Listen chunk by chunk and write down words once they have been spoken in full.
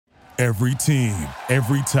Every team,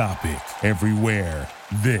 every topic, everywhere.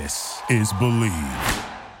 This is Believe.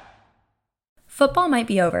 Football might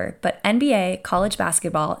be over, but NBA, college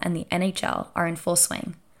basketball, and the NHL are in full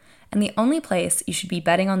swing. And the only place you should be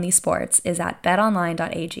betting on these sports is at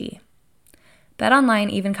betonline.ag. BetOnline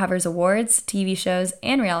even covers awards, TV shows,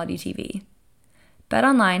 and reality TV.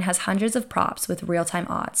 BetOnline has hundreds of props with real-time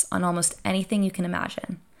odds on almost anything you can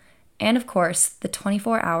imagine. And of course, the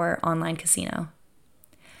 24-hour online casino.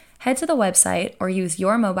 Head to the website or use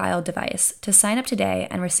your mobile device to sign up today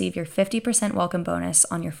and receive your 50% welcome bonus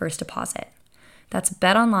on your first deposit. That's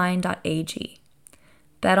betonline.ag.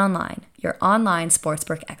 BetOnline, your online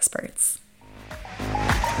sportsbook experts.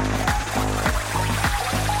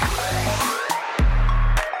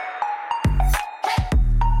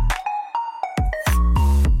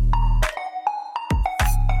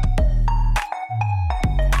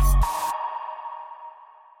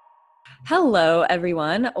 Hello,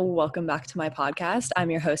 everyone. Welcome back to my podcast. I'm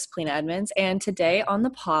your host, Polina Edmonds, and today on the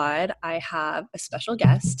pod, I have a special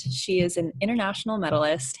guest. She is an international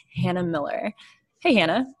medalist, Hannah Miller. Hey,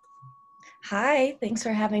 Hannah. Hi, thanks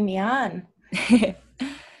for having me on.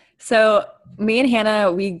 So me and Hannah,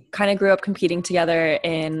 we kind of grew up competing together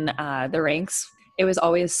in the ranks. It was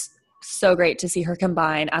always so great to see her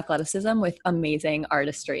combine athleticism with amazing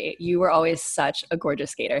artistry. You were always such a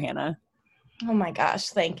gorgeous skater, Hannah. Oh my gosh,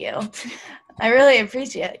 thank you. I really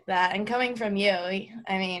appreciate that. And coming from you,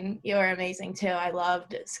 I mean, you were amazing too. I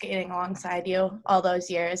loved skating alongside you all those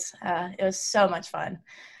years. It was so much fun.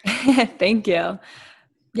 Thank you.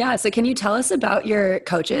 Yeah, so can you tell us about your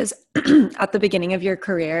coaches at the beginning of your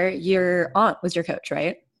career? Your aunt was your coach,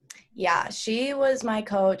 right? Yeah, she was my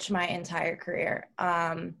coach my entire career.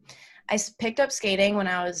 I picked up skating when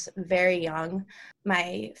I was very young.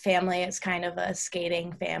 My family is kind of a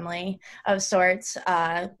skating family of sorts.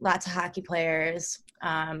 Lots of hockey players.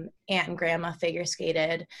 Aunt and grandma figure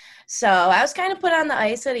skated. So I was kind of put on the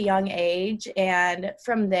ice at a young age. And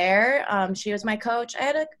from there, she was my coach. I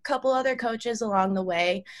had a couple other coaches along the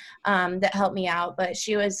way that helped me out. But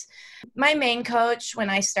she was my main coach when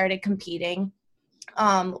I started competing.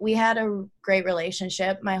 We had a great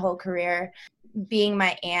relationship my whole career. Being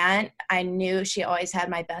my aunt, I knew she always had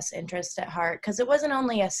my best interest at heart because it wasn't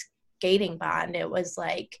only a skating bond. It was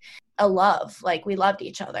like a love. Like we loved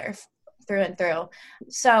each other through and through.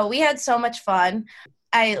 So we had so much fun.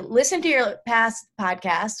 I listened to your past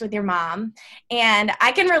podcast with your mom, and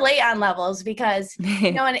I can relate on levels because,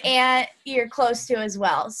 you know, an aunt you're close to as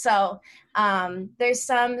well. So there's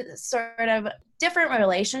some sort of different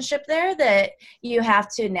relationship there that you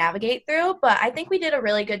have to navigate through, but I think we did a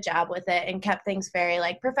really good job with it and kept things very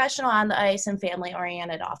like professional on the ice and family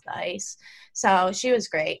oriented off the ice. So she was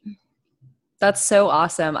great. That's so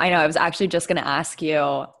awesome. I know I was actually just going to ask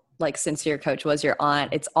you, like, since your coach was your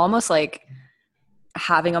aunt, it's almost like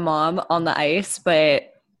having a mom on the ice,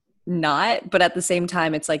 but not, but at the same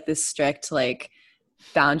time, it's like this strict like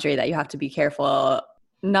boundary that you have to be careful,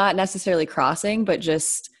 not necessarily crossing, but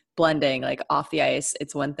just blending. Like off the ice,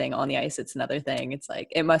 it's one thing, on the ice, it's another thing. It's like,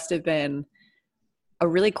 it must have been a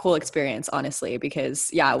really cool experience, honestly, because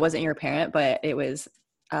yeah, it wasn't your parent, but it was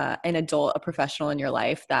an adult, a professional in your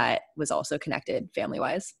life that was also connected family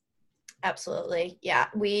wise. Absolutely. Yeah.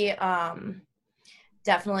 We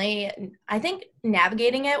definitely, I think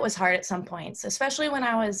navigating it was hard at some points, especially when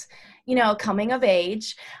I was, you know, coming of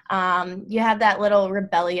age. You have that little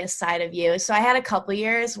rebellious side of you. So I had a couple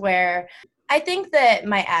years where I think that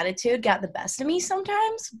my attitude got the best of me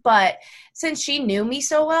sometimes, but since she knew me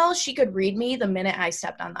so well, she could read me the minute I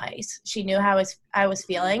stepped on the ice. She knew how I was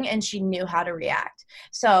feeling, and she knew how to react.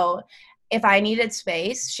 So if I needed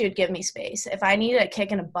space, she would give me space. If I needed a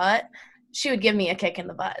kick in the butt, she would give me a kick in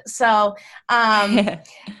the butt. So I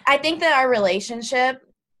think that our relationship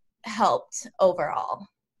helped overall,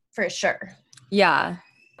 for sure. Yeah,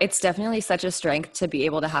 it's definitely such a strength to be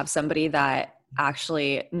able to have somebody that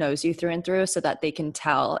actually knows you through and through so that they can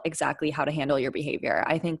tell exactly how to handle your behavior.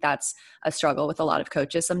 I think that's a struggle with a lot of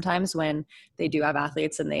coaches sometimes when they do have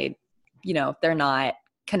athletes and they, you know, they're not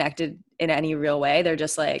connected in any real way. They're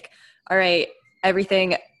just like, all right,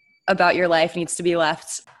 everything about your life needs to be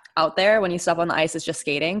left out there. When you step on the ice, it's just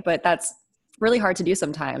skating, but that's really hard to do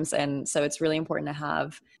sometimes. And so it's really important to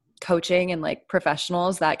have coaching and like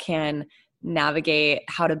professionals that can navigate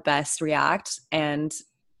how to best react, and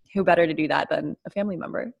who better to do that than a family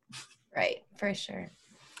member? Right, for sure.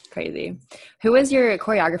 Crazy. Who was your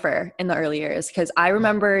choreographer in the early years? Because I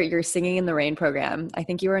remember your Singing in the Rain program. I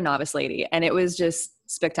think you were a novice lady, and it was just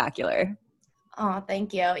spectacular. Oh,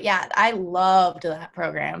 thank you. Yeah, I loved that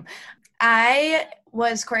program. I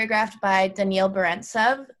was choreographed by Daniil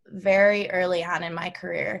Barentsev very early on in my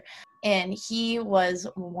career, and he was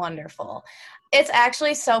wonderful. It's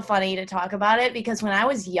actually so funny to talk about it because when I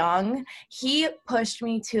was young, he pushed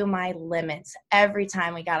me to my limits every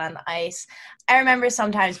time we got on the ice. I remember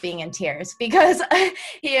sometimes being in tears because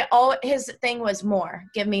his thing was more,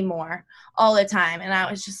 give me more all the time. And I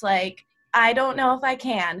was just like, I don't know if I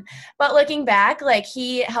can. But looking back, like,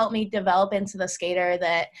 he helped me develop into the skater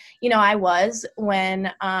that, I was when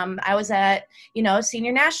I was at,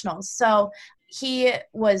 senior nationals. So he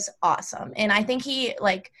was awesome. And I think he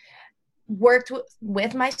worked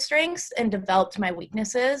with my strengths and developed my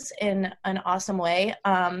weaknesses in an awesome way.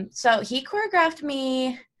 So he choreographed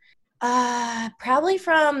me probably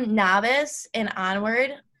from novice and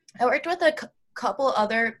onward. I worked with a couple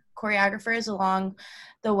other choreographers along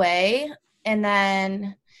the way. And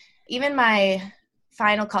then even my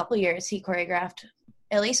final couple years, he choreographed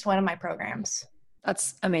at least one of my programs.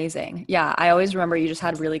 That's amazing. Yeah, I always remember you just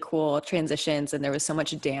had really cool transitions and there was so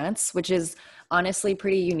much dance, which is honestly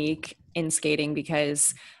pretty unique in skating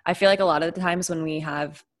because I feel like a lot of the times when we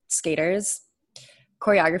have skaters,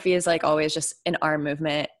 choreography is like always just an arm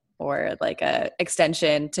movement or like a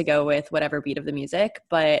extension to go with whatever beat of the music.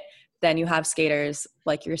 But then you have skaters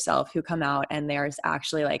like yourself who come out and there's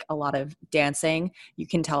actually like a lot of dancing. You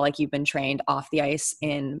can tell like you've been trained off the ice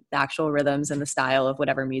in the actual rhythms and the style of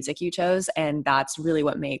whatever music you chose. And that's really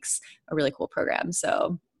what makes a really cool program.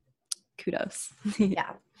 So kudos.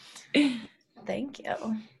 Yeah. Thank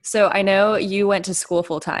you. So I know you went to school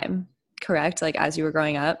full time, correct? Like as you were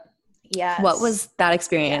growing up? Yes. What was that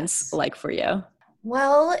experience like for you?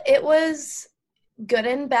 Well, it was good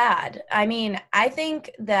and bad. I mean, I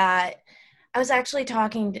think that I was actually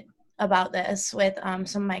talking about this with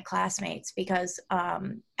some of my classmates because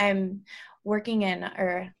I'm working in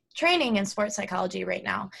or training in sports psychology right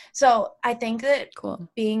now. So I think that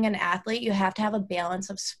being an athlete, you have to have a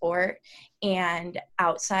balance of sport and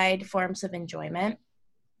outside forms of enjoyment.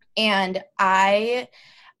 And I,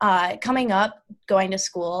 coming up, going to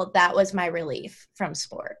school, that was my relief from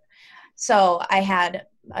sport. So I had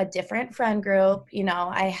a different friend group,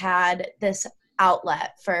 I had this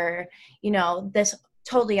outlet for, this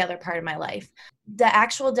totally other part of my life. The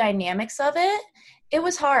actual dynamics of it, it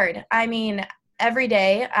was hard. I mean, every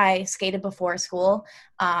day I skated before school.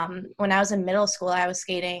 When I was in middle school, I was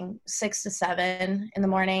skating 6 to 7 in the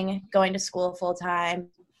morning, going to school full time,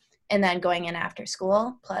 and then going in after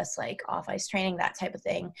school, plus like off ice training, that type of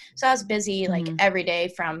thing. So I was busy like every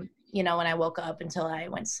day from, when I woke up until I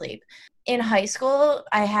went to sleep. In high school,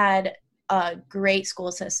 I had a great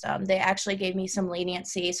school system. They actually gave me some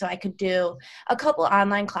leniency so I could do a couple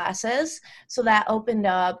online classes. So that opened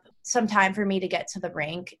up some time for me to get to the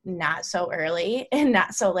rink, not so early and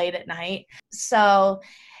not so late at night. So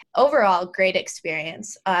overall, great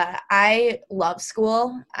experience. I love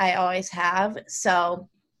school. I always have. So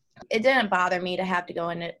it didn't bother me to have to go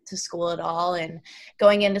into school at all. And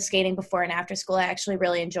going into skating before and after school, I actually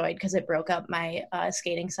really enjoyed because it broke up my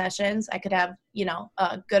skating sessions. I could have,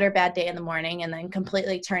 a good or bad day in the morning and then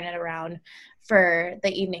completely turn it around for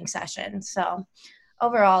the evening session. So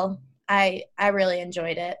overall, I really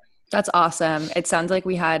enjoyed it. That's awesome. It sounds like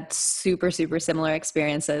we had super, super similar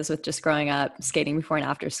experiences with just growing up, skating before and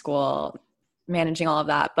after school, managing all of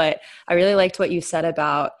that. But I really liked what you said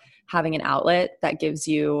about having an outlet that gives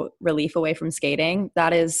you relief away from skating.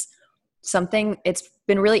 That is something, it's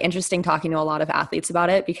been really interesting talking to a lot of athletes about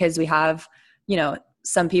it because we have,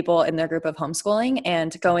 some people in their group of homeschooling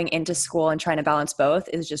and going into school and trying to balance both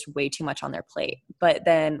is just way too much on their plate. But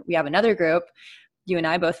then we have another group, you and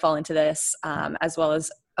I both fall into this, as well as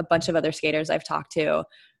a bunch of other skaters I've talked to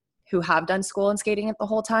who have done school and skating it the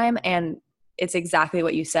whole time. And it's exactly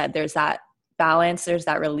what you said. There's that balance, there's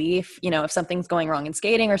that relief. If something's going wrong in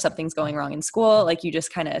skating or something's going wrong in school, like you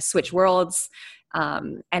just kind of switch worlds,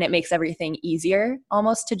 and it makes everything easier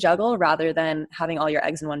almost to juggle rather than having all your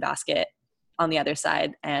eggs in one basket on the other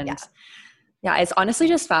side. And yeah, it's honestly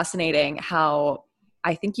just fascinating how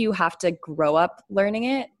I think you have to grow up learning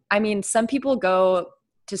it. I mean, some people go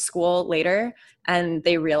to school later and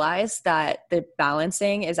they realize that the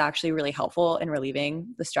balancing is actually really helpful in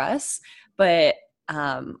relieving the stress, but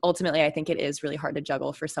ultimately, I think it is really hard to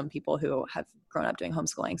juggle for some people who have grown up doing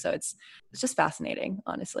homeschooling. So it's just fascinating,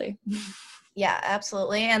 honestly. Yeah,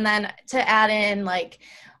 absolutely. And then to add in, like,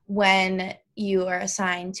 when you are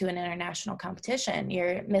assigned to an international competition,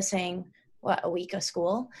 you're missing, a week of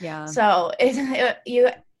school? Yeah. So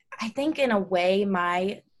I think in a way,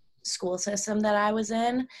 my school system that I was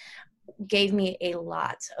in gave me a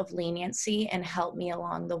lot of leniency and helped me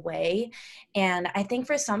along the way. And I think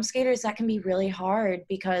for some skaters that can be really hard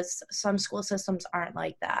because some school systems aren't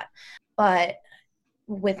like that. But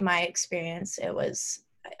with my experience, it was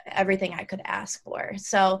everything I could ask for.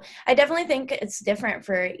 So I definitely think it's different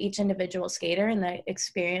for each individual skater and the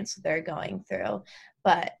experience they're going through.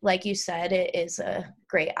 But like you said, it is a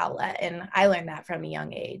great outlet. And I learned that from a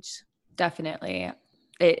young age. Definitely.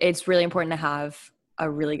 It's really important to have a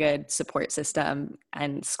really good support system,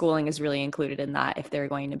 and schooling is really included in that if they're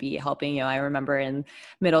going to be helping you. I remember in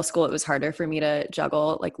middle school, it was harder for me to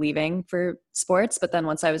juggle like leaving for sports. But then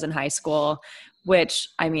once I was in high school, which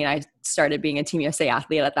I mean, I started being a Team USA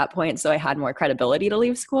athlete at that point, so I had more credibility to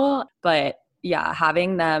leave school. But yeah,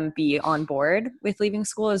 having them be on board with leaving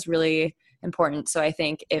school is really important. So I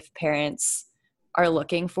think if parents are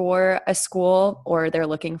looking for a school or they're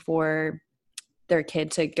looking for their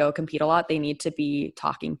kid to go compete a lot, they need to be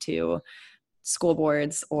talking to school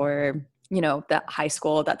boards or, you know, the high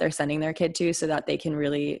school that they're sending their kid to, so that they can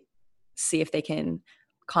really see if they can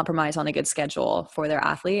compromise on a good schedule for their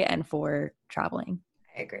athlete and for traveling.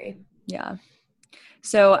 I agree. Yeah.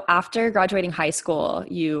 So after graduating high school,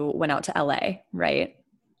 you went out to LA, right?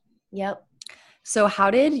 Yep. So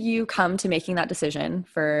how did you come to making that decision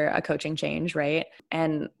for a coaching change, right?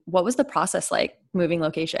 And what was the process like moving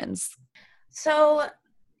locations? So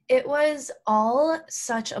it was all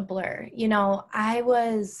such a blur. You know, I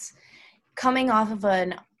was coming off of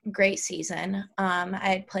a great season. I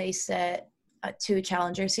had placed at 2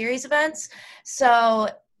 Challenger Series events. So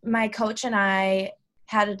my coach and I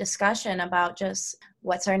had a discussion about just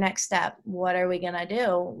what's our next step? What are we going to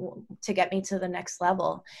do to get me to the next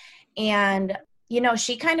level? And, you know,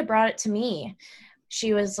 she kind of brought it to me.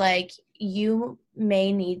 She was like, you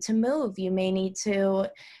may need to move. You may need to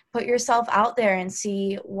put yourself out there and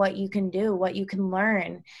see what you can do, what you can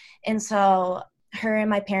learn. And so her and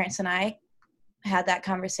my parents and I had that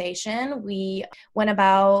conversation. We went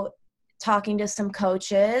about talking to some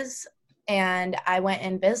coaches, and I went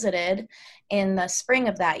and visited in the spring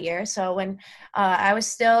of that year. So when I was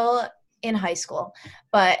still in high school,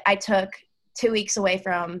 but I took 2 weeks away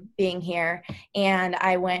from being here, and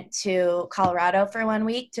I went to Colorado for 1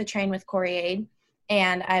 week to train with Corey Ade,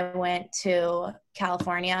 and I went to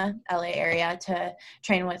California, LA area to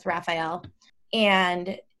train with Raphael.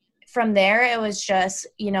 And from there, it was just,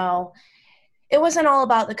 you know, it wasn't all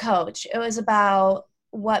about the coach. It was about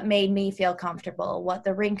what made me feel comfortable, what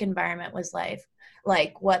the rink environment was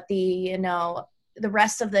like what the, you know, the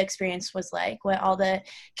rest of the experience was like, what all the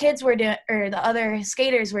kids were doing or the other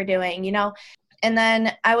skaters were doing, you know. And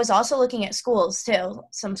then I was also looking at schools too,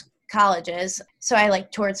 some colleges. So I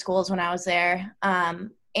like toured schools when I was there.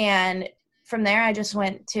 And from there, I just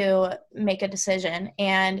went to make a decision.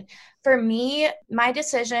 And for me, my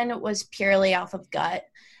decision was purely off of gut.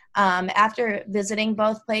 After visiting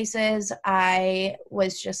both places, I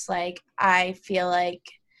was just like, I feel like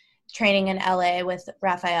training in LA with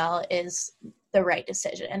Raphael is the right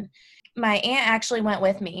decision. My aunt actually went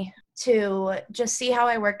with me to just see how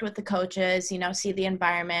I worked with the coaches, you know, see the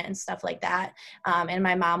environment and stuff like that. And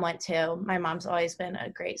my mom went too. My mom's always been a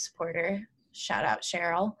great supporter. Shout out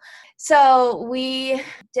Cheryl. So we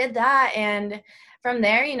did that. And from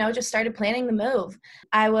there, you know, just started planning the move.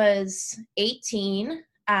 I was 18.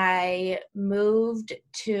 I moved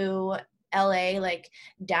to LA, like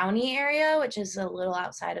Downey area, which is a little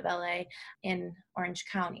outside of LA in Orange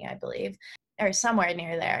County, I believe, or somewhere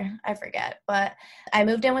near there. I forget. But I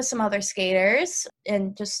moved in with some other skaters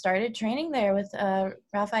and just started training there with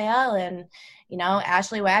Raphael. And, you know,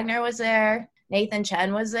 Ashley Wagner was there. Nathan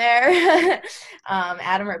Chen was there.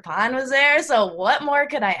 Adam Rapon was there. So what more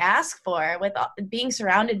could I ask for with being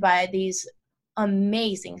surrounded by these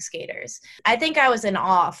amazing skaters? I think I was in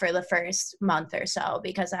awe for the first month or so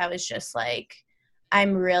because I was just like,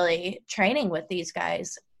 I'm really training with these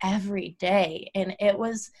guys every day. And it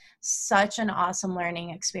was such an awesome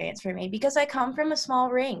learning experience for me because I come from a small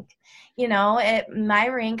rink. You know, at my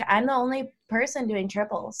rink, I'm the only person doing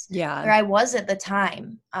triples. Yeah. Or I was at the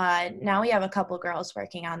time. Now we have a couple girls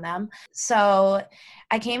working on them. So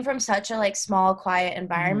I came from such a like small, quiet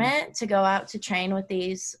environment to go out to train with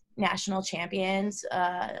these national champions,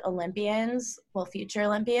 Olympians, well, future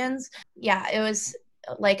Olympians. Yeah, it was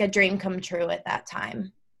like a dream come true at that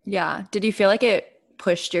time. Yeah. Did you feel like it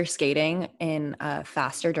pushed your skating in a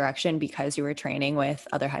faster direction because you were training with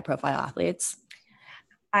other high profile athletes?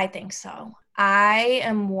 I think so. I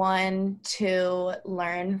am one to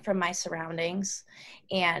learn from my surroundings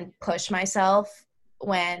and push myself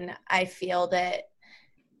when I feel that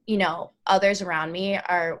others around me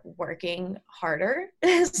are working harder.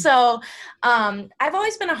 So I've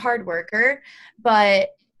always been a hard worker, but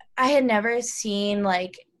I had never seen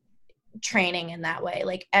like training in that way,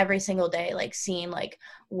 like every single day, like seeing like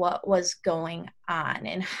what was going on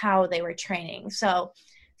and how they were training. So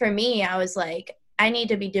for me, I was like, I need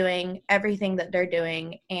to be doing everything that they're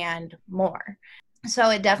doing and more.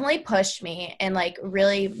 So it definitely pushed me and like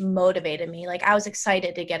really motivated me. Like I was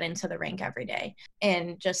excited to get into the rink every day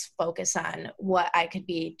and just focus on what I could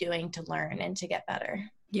be doing to learn and to get better.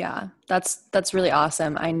 Yeah, that's really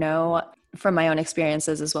awesome. I know from my own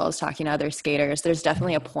experiences as well as talking to other skaters, there's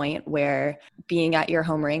definitely a point where being at your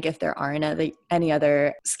home rink, if there aren't any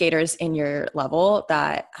other skaters in your level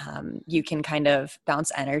that you can kind of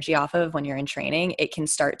bounce energy off of when you're in training, it can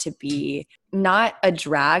start to be not a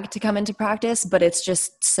drag to come into practice, but it's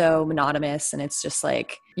just so monotonous and it's just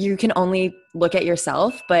like you can only look at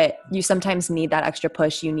yourself, but you sometimes need that extra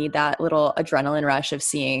push. You need that little adrenaline rush of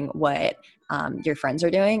seeing what your friends are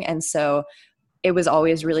doing. And so it was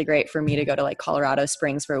always really great for me to go to like Colorado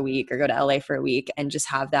Springs for a week or go to LA for a week and just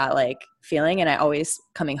have that like feeling. And I always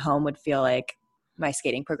coming home would feel like my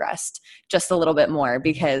skating progressed just a little bit more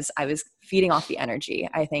because I was feeding off the energy.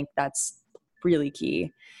 I think that's really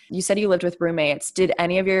key. You said you lived with roommates. Did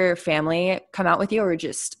any of your family come out with you, or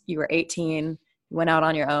just you were 18, went out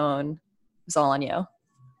on your own? It was all on you.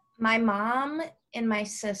 My mom and my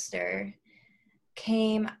sister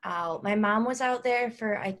came out. My mom was out there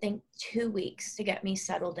for, I think, 2 weeks to get me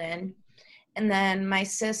settled in. And then my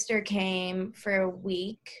sister came for a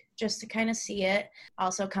week just to kind of see it.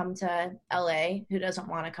 Also come to LA. Who doesn't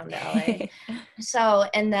want to come to LA? So,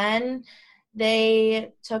 and then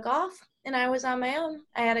they took off and I was on my own.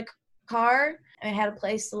 I had a car. I had a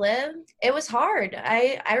place to live. It was hard.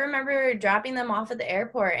 I remember dropping them off at the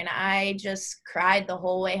airport and I just cried the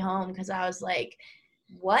whole way home because I was like,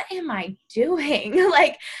 what am I doing?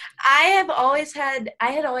 Like I had always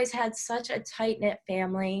had such a tight-knit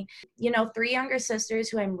family, 3 younger sisters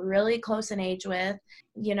who I'm really close in age with,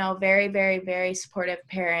 very, very, very supportive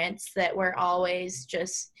parents that were always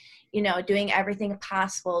just, doing everything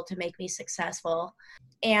possible to make me successful.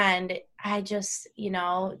 And I just,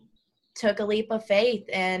 took a leap of faith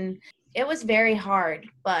and it was very hard,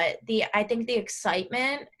 but I think the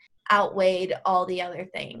excitement outweighed all the other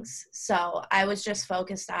things. So I was just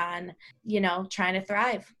focused on, trying to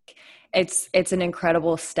thrive. It's an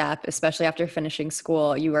incredible step, especially after finishing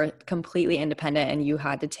school. You were completely independent and you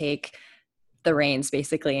had to take the reins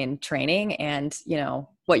basically in training and,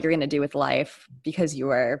 what you're going to do with life because you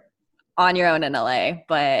were on your own in LA.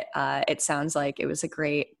 But it sounds like it was a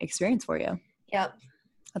great experience for you. Yep.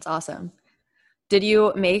 That's awesome. Did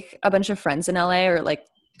you make a bunch of friends in LA or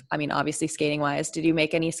obviously skating wise, did you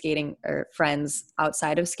make any skating or friends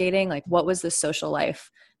outside of skating? Like what was the social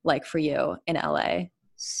life like for you in LA?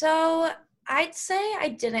 So I'd say I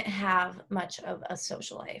didn't have much of a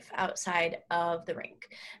social life outside of the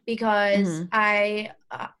rink because I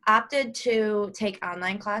opted to take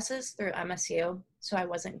online classes through MSU. So I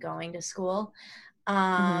wasn't going to school.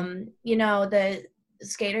 The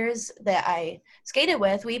skaters that I skated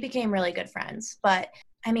with, we became really good friends. But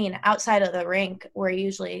I mean, outside of the rink, we're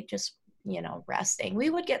usually just, resting.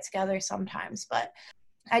 We would get together sometimes, but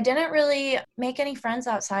I didn't really make any friends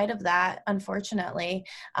outside of that, unfortunately.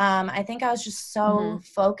 I think I was just so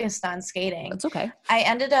focused on skating. That's okay. I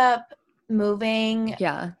ended up moving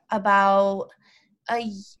about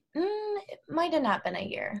it might have not been a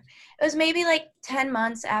year. It was maybe like 10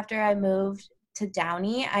 months after I moved to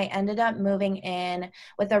Downey. I ended up moving in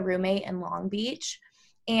with a roommate in Long Beach.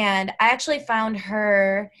 And I actually found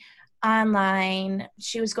her online.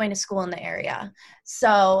 She was going to school in the area.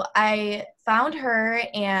 So I found her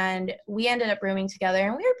and we ended up rooming together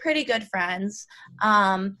and we were pretty good friends.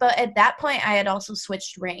 But at that point I had also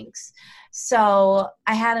switched rinks. So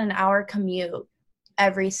I had an hour commute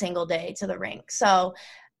every single day to the rink. So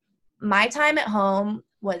my time at home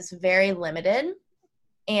was very limited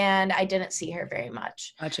and I didn't see her very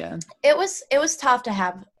much. Gotcha. It was tough to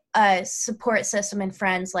have a support system and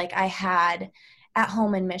friends like I had at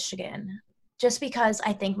home in Michigan, just because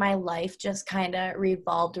I think my life just kind of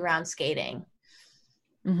revolved around skating.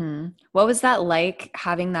 What was that like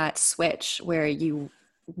having that switch where you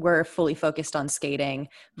were fully focused on skating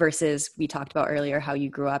versus we talked about earlier how you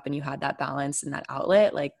grew up and you had that balance and that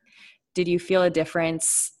outlet? Like, did you feel a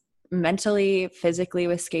difference mentally, physically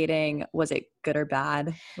with skating? Was it good or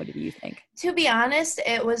bad? What did you think? To be honest,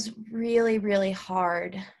 it was really, really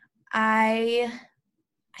hard. I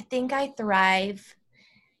think I thrive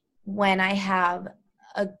when I have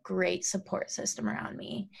a great support system around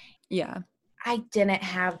me. Yeah. I didn't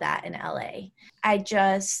have that in LA. I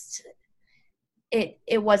just,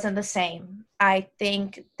 it wasn't the same. I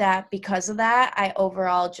think that because of that, I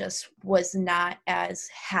overall just was not as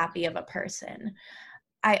happy of a person.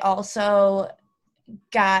 I also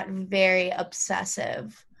got very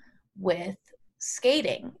obsessive with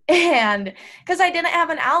skating, and because I didn't have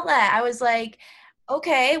an outlet, I was like,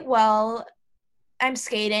 okay, well, I'm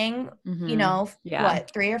skating, Yeah.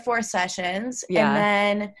 3 or 4 sessions, Yeah. and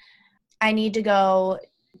then I need to go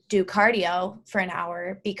do cardio for an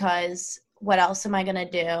hour because what else am I going to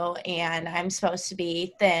do? And I'm supposed to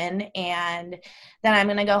be thin, and then I'm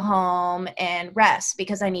going to go home and rest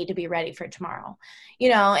because I need to be ready for tomorrow,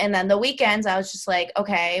 and then the weekends I was just like,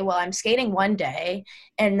 okay, well, I'm skating one day,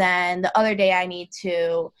 and then the other day I need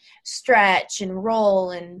to stretch and roll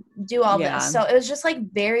and do all Yeah. this. So it was just like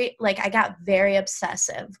I got very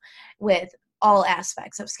obsessive with all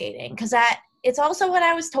aspects of skating because it's also what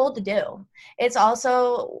I was told to do. It's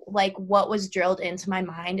also like what was drilled into my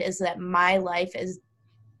mind is that my life is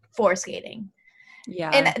for skating.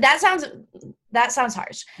 Yeah. And that sounds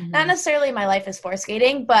harsh. Mm-hmm. Not necessarily my life is for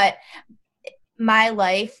skating, but my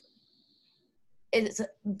life is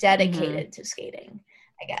dedicated to skating.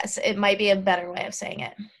 I guess it might be a better way of saying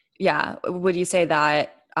it. Yeah. Would you say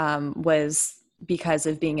that was because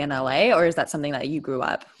of being in LA, or is that something that you grew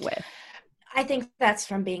up with? I think that's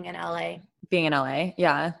from being in LA. Being in LA,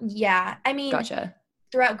 yeah. Yeah. I mean, Gotcha.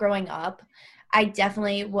 Throughout growing up, I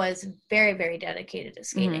definitely was very, very dedicated to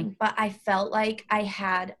skating, but I felt like I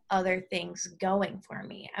had other things going for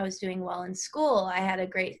me. I was doing well in school. I had a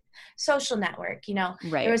great social network,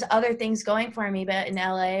 Right. There was other things going for me, but in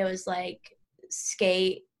LA, it was like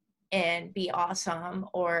skate and be awesome,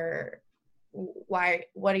 or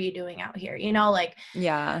what are you doing out here?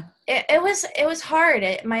 Yeah. It was hard.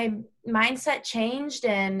 My mindset changed,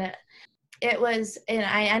 and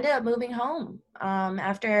I ended up moving home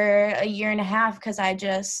after a year and a half because I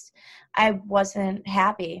wasn't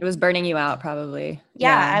happy. It was burning you out, probably.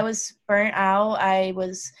 Yeah, I was burnt out. I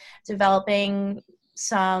was developing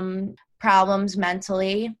some problems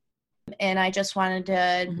mentally, and I just wanted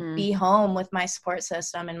to be home with my support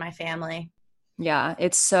system and my family. Yeah,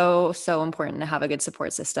 it's so, so important to have a good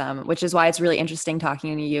support system, which is why it's really interesting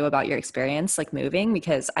talking to you about your experience, like moving,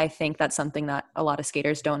 because I think that's something that a lot of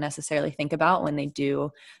skaters don't necessarily think about when they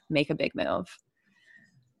do make a big move.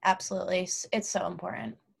 Absolutely. It's so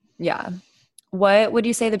important. Yeah. What would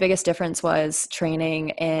you say the biggest difference was training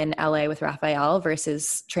in LA with Raphael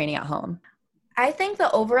versus training at home? I think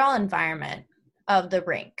the overall environment of the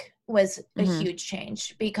rink was a huge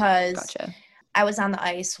change because I was on the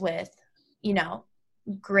ice with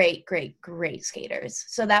great, great, great skaters.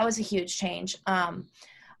 So that was a huge change.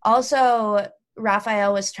 Also,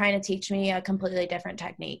 Raphael was trying to teach me a completely different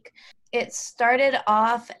technique. It started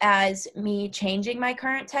off as me changing my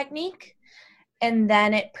current technique, and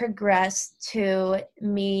then it progressed to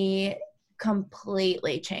me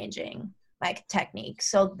completely changing my technique.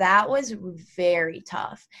 So that was very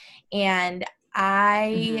tough. And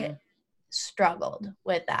I struggled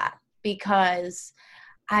with that because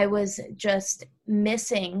I was just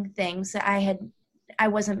missing things that I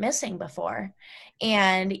wasn't missing before.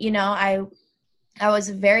 And, I was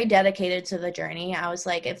very dedicated to the journey. I was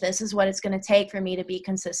like, if this is what it's going to take for me to be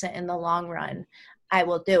consistent in the long run, I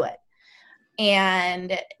will do it.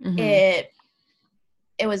 And it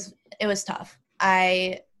was tough.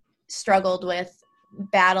 I struggled with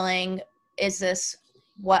battling, is this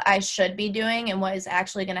what I should be doing and what is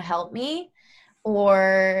actually going to help me?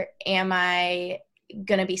 Or am I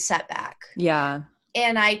going to be set back? Yeah.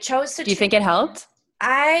 And I chose to. Do you think it helped?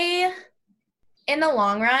 In the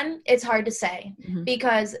long run, it's hard to say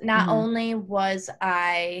because not only was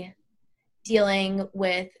I dealing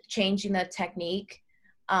with changing the technique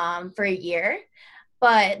for a year,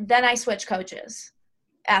 but then I switched coaches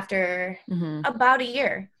after about a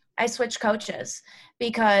year. I switched coaches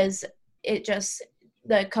because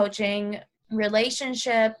the coaching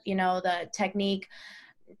relationship, the technique,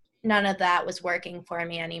 none of that was working for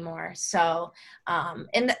me anymore. So,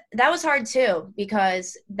 and that was hard too,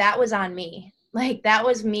 because that was on me. Like that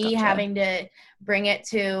was me having to bring it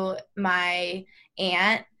to my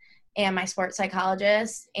aunt and my sports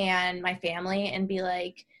psychologist and my family and be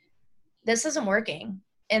like, this isn't working.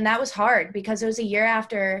 And that was hard because it was a year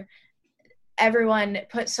after everyone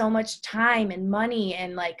put so much time and money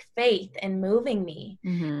and like faith in moving me.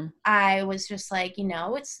 I was just like,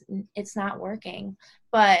 it's not working.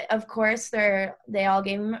 But of course they all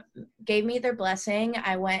gave me their blessing.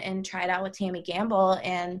 I went and tried out with Tammy Gamble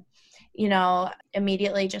and,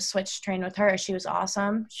 immediately just switched train with her. She was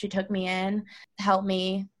awesome. She took me in, helped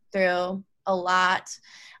me through a lot.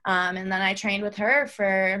 And then I trained with her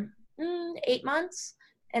for 8 months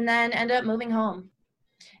and then ended up moving home.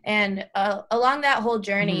 And along that whole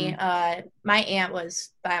journey, my aunt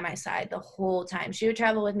was by my side the whole time. She would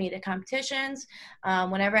travel with me to competitions.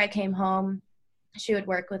 Whenever I came home, she would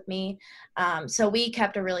work with me. So we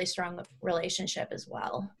kept a really strong relationship as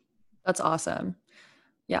well. That's awesome.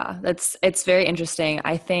 Yeah, it's very interesting.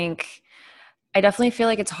 I definitely feel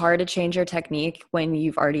like it's hard to change your technique when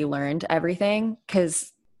you've already learned everything,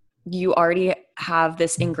 because you already have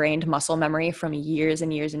this ingrained muscle memory from years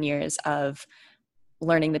and years and years of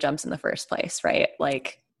learning the jumps in the first place, right?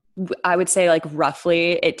 Like I would say like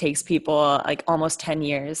roughly it takes people like almost 10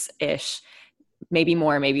 years-ish, maybe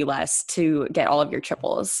more, maybe less, to get all of your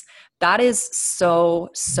triples. That is so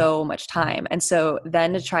much time. And so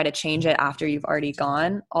then to try to change it after you've already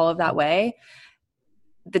gone all of that way,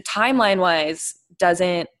 the timeline wise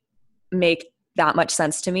doesn't make that much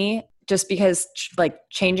sense to me, just because like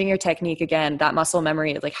changing your technique again, that muscle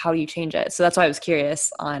memory, like how do you change it? So that's why I was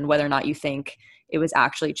curious on whether or not you think it was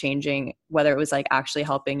actually changing, whether it was like actually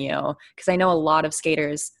helping you. Because I know a lot of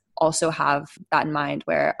skaters also have that in mind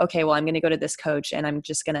where, okay, well, I'm going to go to this coach and I'm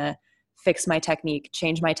just going to fix my technique,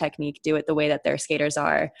 change my technique, do it the way that their skaters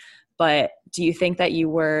are. But do you think that you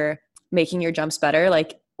were making your jumps better?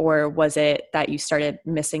 Like, or was it that you started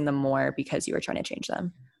missing them more because you were trying to change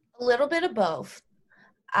them? A little bit of both.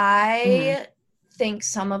 I think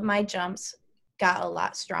some of my jumps got a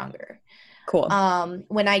lot stronger. Cool.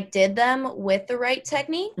 When I did them with the right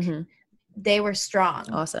technique, they were strong.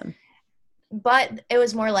 Awesome. But it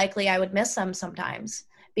was more likely I would miss them sometimes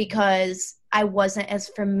because I wasn't as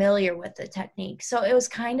familiar with the technique. So it was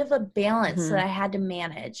kind of a balance that I had to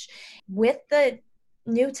manage. With the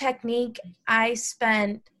new technique, I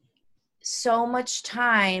spent so much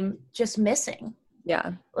time just missing.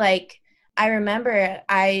 Yeah. Like I remember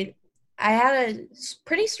I had a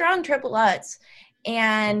pretty strong triple Lutz,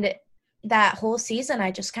 and that whole season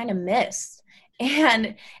I just kind of missed.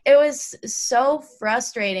 And it was so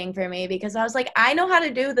frustrating for me because I was like, I know how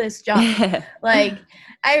to do this jump. Like,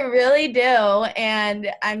 I really do.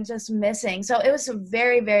 And I'm just missing. So it was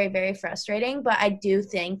very, very, very frustrating. But I do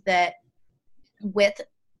think that with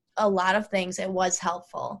a lot of things, it was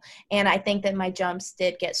helpful. And I think that my jumps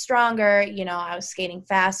did get stronger. You know, I was skating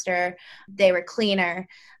faster. They were cleaner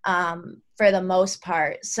for the most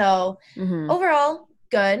part. So overall,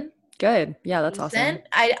 good. Good. Yeah, that's awesome.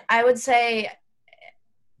 I would say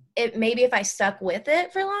it maybe if I stuck with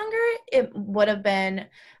it for longer, it would have been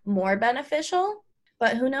more beneficial,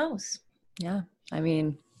 but who knows? Yeah. I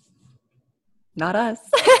mean, not us.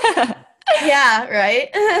 Yeah, right?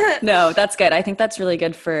 No, that's good. I think that's really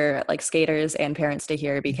good for like skaters and parents to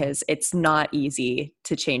hear, because it's not easy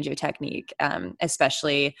to change your technique,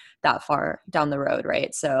 especially that far down the road,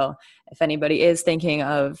 right? So if anybody is thinking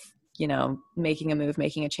of, you know, making a move,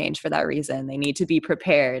 making a change for that reason, they need to be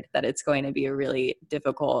prepared that it's going to be a really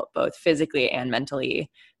difficult, both physically and mentally,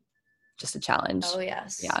 just a challenge. Oh,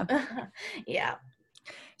 yes. Yeah. Yeah.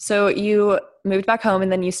 So you moved back home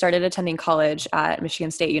and then you started attending college at Michigan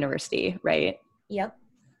State University, right? Yep.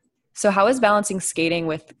 So how was balancing skating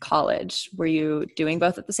with college? Were you doing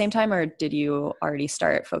both at the same time, or did you already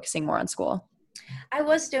start focusing more on school? I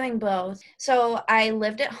was doing both. So I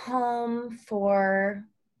lived at home for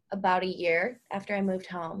about a year after I moved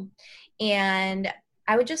home. And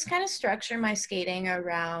I would just kind of structure my skating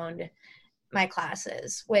around my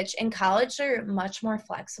classes, which in college are much more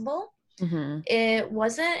flexible. It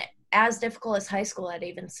wasn't as difficult as high school, I'd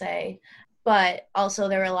even say. But also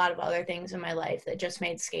there were a lot of other things in my life that just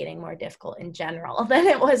made skating more difficult in general than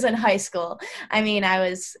it was in high school. I mean, I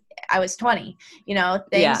was 20, you know,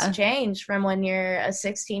 things change from when you're a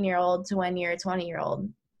 16-year-old to when you're a 20-year-old.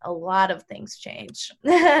 A lot of things change.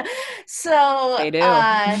 So they do.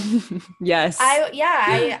 Yes.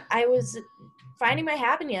 I was finding my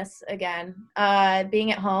happiness again,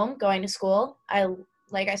 being at home, going to school.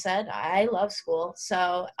 Like I said, I love school.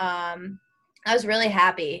 So I was really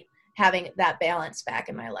happy having that balance back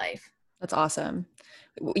in my life. That's awesome.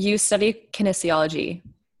 You study kinesiology,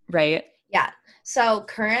 right? Yeah. So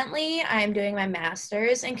currently I'm doing my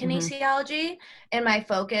master's in kinesiology, and my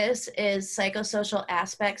focus is psychosocial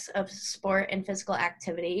aspects of sport and physical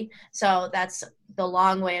activity. So that's the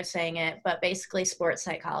long way of saying it, but basically sports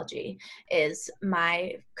psychology is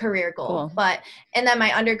my career goal. Cool. And then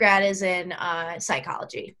my undergrad is in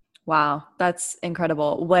psychology. Wow. That's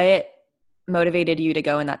incredible. What motivated you to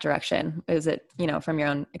go in that direction? Is it, you know, from your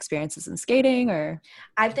own experiences in skating, or?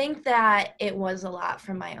 I think that it was a lot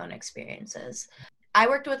from my own experiences. I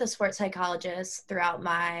worked with a sports psychologist throughout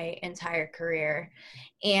my entire career,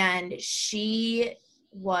 and she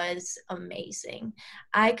was amazing.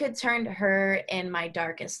 I could turn to her in my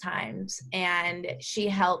darkest times, and she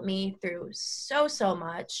helped me through so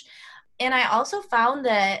much. And I also found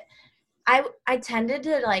that I tended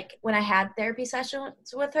to, like, when I had therapy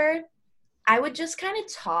sessions with her, I would just kind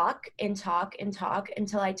of talk and talk and talk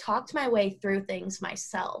until I talked my way through things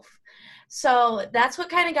myself. So that's what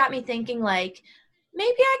kind of got me thinking, like,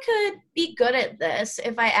 maybe I could be good at this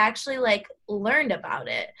if I actually, like, learned about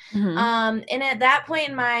it. And at that point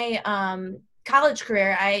in my college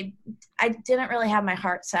career, I didn't really have my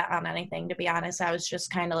heart set on anything, to be honest. I was just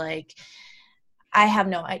kind of like, I have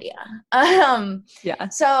no idea.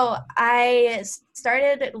 So I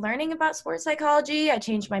started learning about sports psychology. I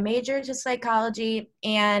changed my major to psychology,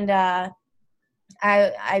 and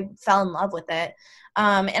I fell in love with it.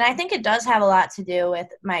 And I think it does have a lot to do with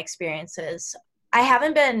my experiences. I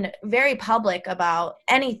haven't been very public about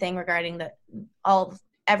anything regarding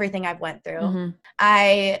everything I've went through.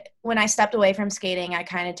 When I stepped away from skating, I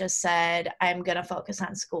kind of just said, I'm going to focus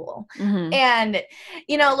on school. And,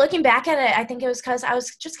 looking back at it, I think it was because I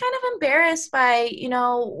was just kind of embarrassed by,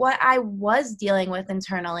 what I was dealing with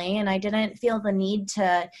internally. And I didn't feel the need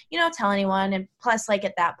to, tell anyone. And plus, like,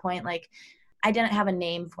 at that point, like, I didn't have a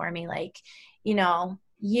name for me, like,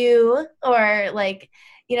 you or like,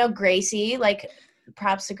 Gracie, like,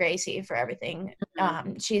 props to Gracie for everything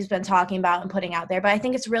she's been talking about and putting out there. But I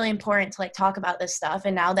think it's really important to, like, talk about this stuff.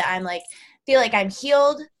 And now that I'm, like, feel like I'm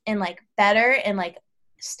healed and, like, better and, like,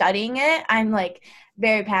 studying it, I'm, like,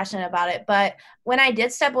 very passionate about it. But when I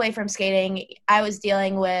did step away from skating, I was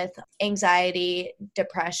dealing with anxiety,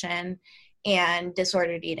 depression, and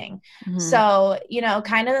disordered eating. So,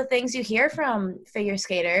 kind of the things you hear from figure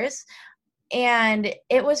skaters. And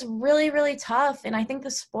it was really, really tough. And I think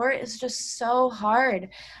the sport is just so hard.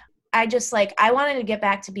 I wanted to get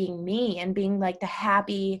back to being me and being, like, the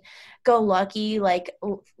happy go lucky, like,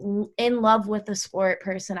 in love with the sport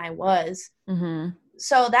person I was.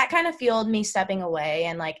 So that kind of fueled me stepping away,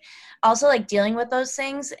 and, like, also, like, dealing with those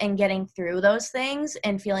things and getting through those things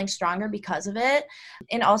and feeling stronger because of it.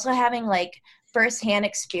 And also having, like, firsthand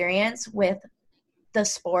experience with the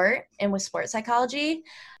sport and with sports psychology,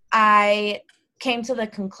 I came to the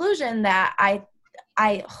conclusion that I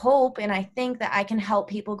hope and I think that I can help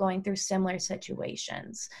people going through similar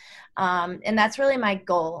situations. And that's really my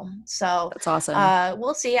goal. So that's awesome.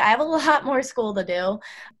 We'll see. I have a lot more school to do,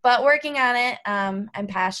 but working on it, I'm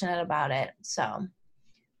passionate about it. So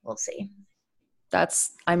we'll see.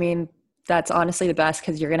 That's honestly the best,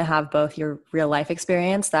 because you're going to have both your real life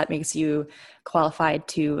experience that makes you qualified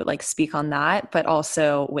to, like, speak on that, but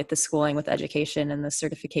also with the schooling, with education and the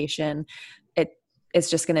certification, it's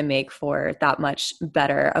just going to make for that much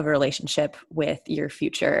better of a relationship with your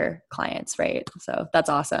future clients, right? So that's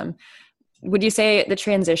awesome. Would you say the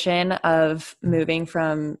transition of moving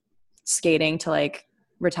from skating to, like,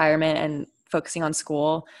 retirement and focusing on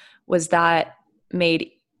school, was that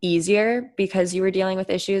made easier because you were dealing with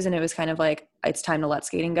issues and it was kind of like, it's time to let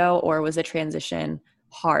skating go? Or was the transition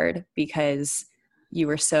hard because you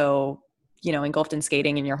were so, engulfed in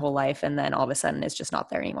skating in your whole life, and then all of a sudden it's just not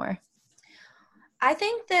there anymore? I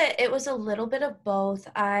think that it was a little bit of both.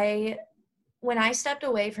 When I stepped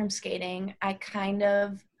away from skating, I kind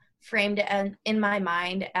of framed it in my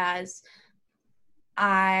mind as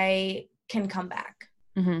I can come back.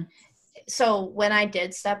 So when I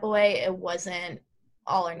did step away, it wasn't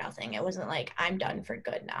all or nothing. It wasn't like, I'm done for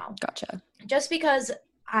good now. Gotcha. Just because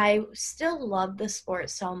I still love the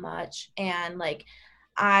sport so much, and, like,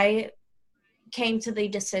 I came to the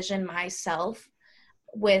decision myself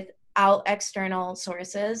without external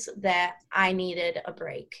sources that I needed a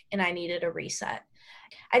break and I needed a reset.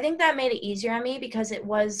 I think that made it easier on me because it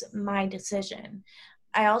was my decision.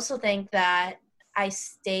 I also think that I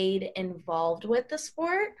stayed involved with the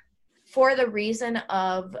sport for the reason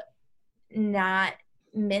of not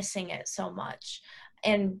missing it so much,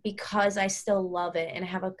 and because I still love it and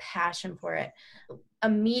have a passion for it.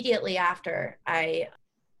 Immediately after I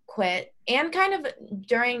quit, and kind of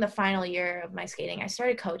during the final year of my skating, I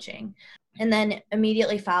started coaching, and then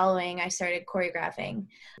immediately following, I started choreographing.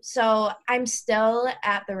 So I'm still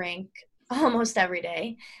at the rink almost every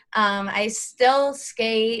day. I still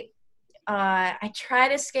skate. I try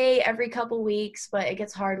to skate every couple weeks, but it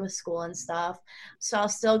gets hard with school and stuff. So I'll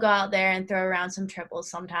still go out there and throw around some triples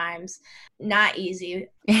sometimes. Not easy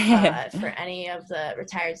for any of the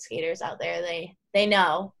retired skaters out there. They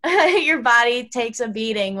know your body takes a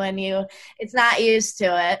beating when it's not used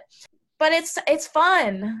to it. But it's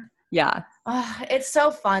fun. Yeah. It's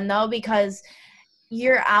so fun, though, because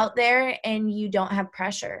you're out there and you don't have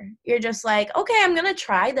pressure. You're just like, okay, I'm going to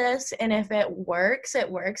try this. And if it works, it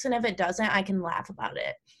works. And if it doesn't, I can laugh about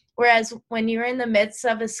it. Whereas when you're in the midst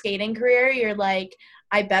of a skating career, you're like,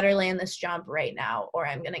 I better land this jump right now or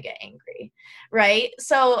I'm going to get angry. Right.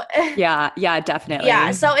 So yeah, definitely.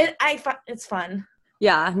 Yeah. So it's fun.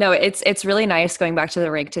 Yeah, no, it's really nice going back to the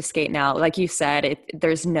rink to skate now. Like you said,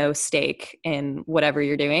 there's no stake in whatever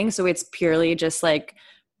you're doing. So it's purely just like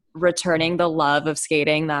returning the love of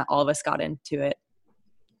skating that all of us got into it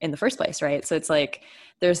in the first place, right? So it's like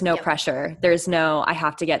there's no pressure. There's no I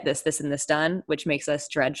have to get this and this done, which makes us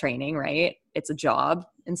dread training, right? It's a job.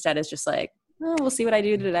 Instead it's just like, oh, we'll see what I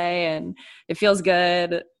do today and it feels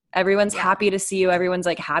good. Everyone's happy to see you. Everyone's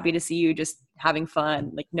like happy to see you just having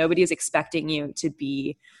fun. Like nobody is expecting you to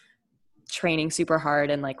be training super hard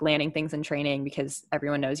and like landing things in training because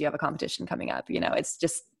everyone knows you have a competition coming up. You know, it's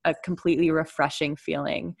just a completely refreshing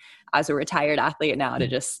feeling as a retired athlete now to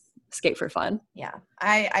just skate for fun. Yeah.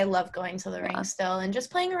 I love going to the rink still and just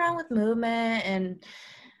playing around with movement and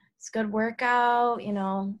it's a good workout, you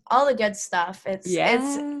know, all the good stuff.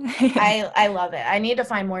 I love it. I need to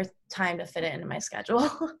find more time to fit it into my schedule.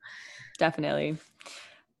 Definitely.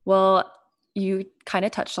 Well, you kind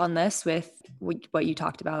of touched on this with what you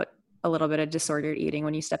talked about, a little bit of disordered eating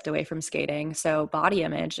when you stepped away from skating. So body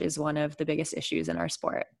image is one of the biggest issues in our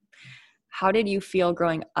sport. How did you feel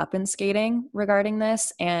growing up in skating regarding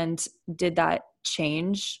this? And did that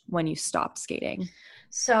change when you stopped skating?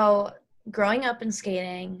 So growing up in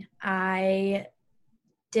skating, I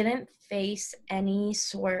didn't face any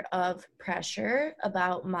sort of pressure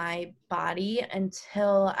about my body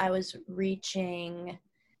until I was reaching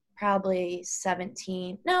probably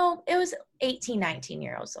 17. No, it was 18, 19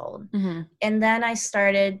 years old. Mm-hmm. And then I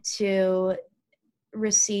started to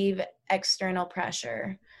receive external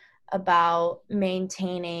pressure about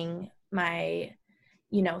maintaining my,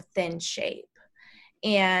 thin shape.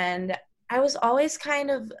 And I was always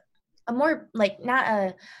kind of a more like not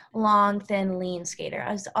a long, thin, lean skater.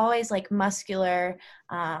 I was always like muscular.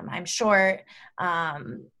 I'm short.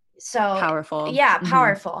 So powerful. Yeah,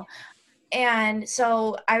 powerful. Mm-hmm. And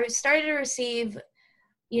so I started to receive,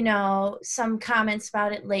 some comments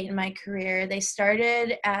about it late in my career. They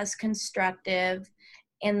started as constructive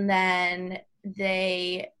and then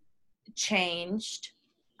they changed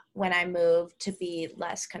when I moved to be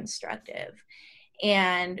less constructive.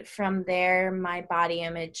 And from there, my body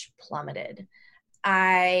image plummeted.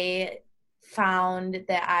 I found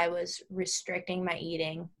that I was restricting my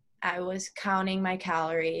eating. I was counting my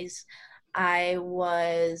calories. I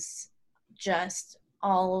was just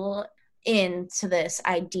all into this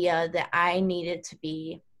idea that I needed to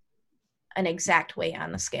be an exact weight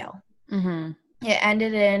on the scale. Mm-hmm. It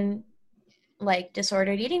ended in like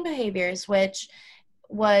disordered eating behaviors, which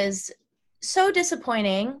was so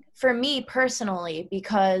disappointing for me personally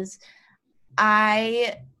because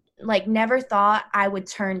I never thought I would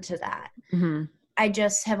turn to that. Mm-hmm. I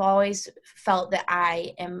just have always felt that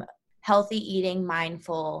I am healthy eating,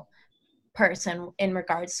 mindful person in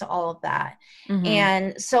regards to all of that. Mm-hmm.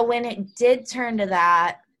 And so when it did turn to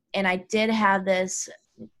that and I did have this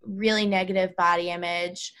really negative body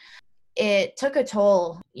image, it took a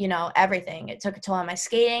toll, everything. It took a toll on my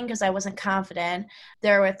skating because I wasn't confident.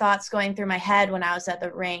 There were thoughts going through my head when I was at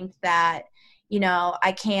the rink that,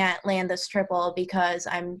 I can't land this triple because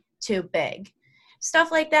I'm too big.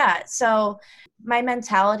 Stuff like that. So my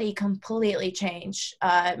mentality completely changed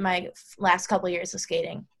my last couple of years of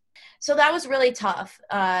skating. So that was really tough,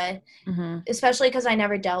 especially because I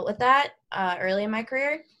never dealt with that early in my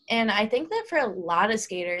career. And I think that for a lot of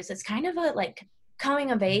skaters, it's kind of a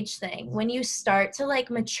coming of age thing when you start to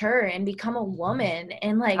mature and become a woman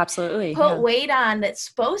and absolutely put weight on that's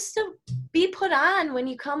supposed to be put on when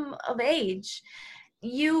you come of age.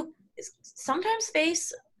 You sometimes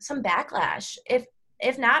face some backlash,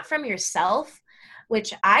 if not from yourself,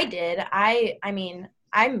 which I did. I mean,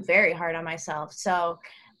 I'm very hard on myself. So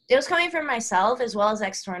it was coming from myself as well as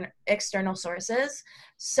external sources.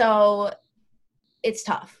 So it's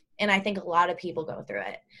tough. And I think a lot of people go through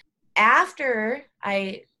it. After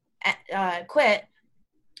I quit,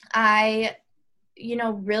 I,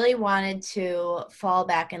 really wanted to fall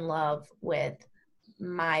back in love with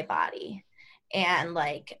my body and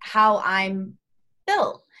how I'm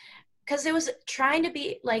built. Because it was trying to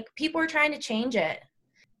be people were trying to change it.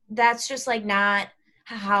 That's just not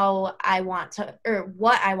how I want to, or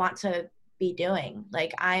what I want to be doing.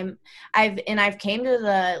 I've came to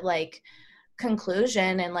the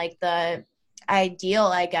conclusion and the ideal,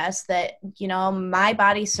 I guess, that my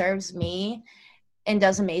body serves me and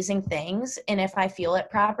does amazing things, and if I feel it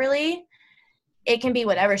properly, it can be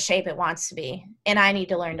whatever shape it wants to be. And I need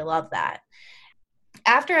to learn to love that.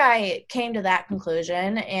 After I came to that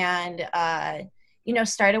conclusion and,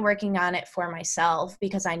 started working on it for myself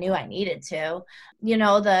because I knew I needed to,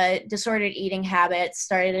 the disordered eating habits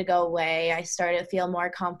started to go away. I started to feel more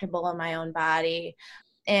comfortable in my own body.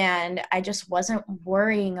 And I just wasn't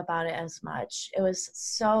worrying about it as much. It was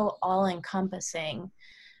so all-encompassing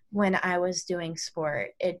when I was doing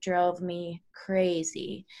sport. It drove me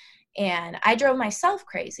crazy. And I drove myself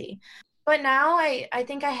crazy. But now I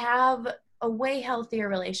think I have a way healthier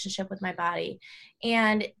relationship with my body.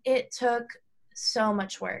 And it took so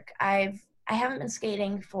much work. I haven't been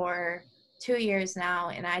skating for 2 years now.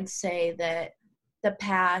 And I'd say that the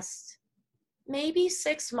past maybe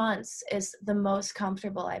 6 months is the most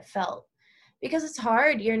comfortable I've felt, because it's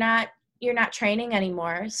hard. You're not training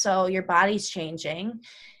anymore. So your body's changing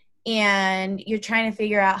and you're trying to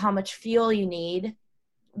figure out how much fuel you need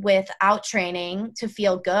without training to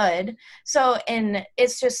feel good. So, and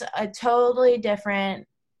it's just a totally different,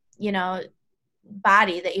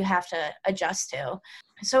 body that you have to adjust to.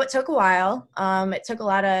 So it took a while. It took a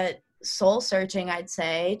lot of soul searching, I'd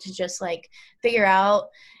say, to just like figure out,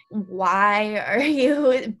 why are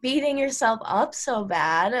you beating yourself up so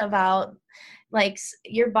bad about like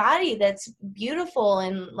your body that's beautiful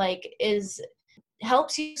and like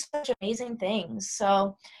helps you such amazing things.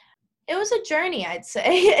 So it was a journey, I'd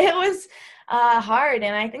say. It was hard.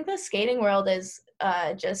 And I think the skating world is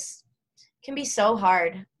just can be so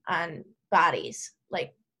hard on bodies,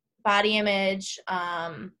 like body image,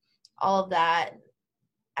 all of that.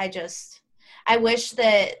 I wish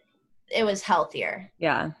that it was healthier.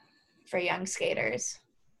 Yeah. For young skaters.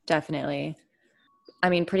 Definitely. I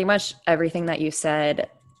mean, pretty much everything that you said,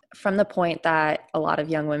 from the point that a lot of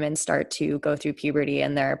young women start to go through puberty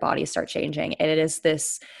and their bodies start changing, it is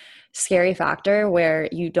this scary factor where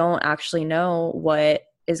you don't actually know what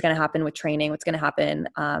is going to happen with training, what's going to happen,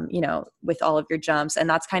 with all of your jumps. And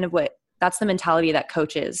that's that's the mentality that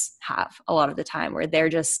coaches have a lot of the time, where they're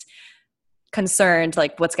just concerned,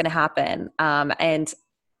 like, what's going to happen. And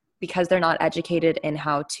because they're not educated in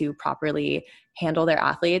how to properly handle their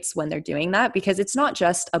athletes when they're doing that, because it's not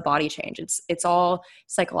just a body change. It's all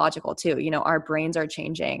psychological too. Our brains are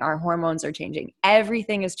changing, our hormones are changing,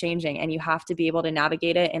 everything is changing. And you have to be able to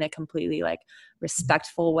navigate it in a completely like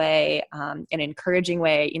respectful way, an encouraging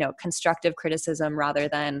way, constructive criticism, rather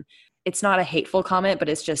than, it's not a hateful comment, but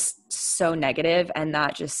it's just so negative, and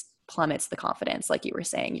that just plummets the confidence. Like you were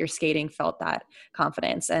saying, your skating felt that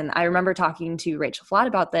confidence. And I remember talking to Rachel Flatt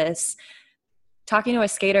about this, talking to a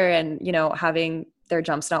skater and, having their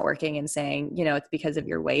jumps not working and saying, it's because of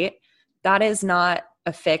your weight. That is not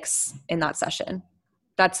a fix in that session.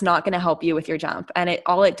 That's not going to help you with your jump. And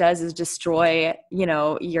all it does is destroy,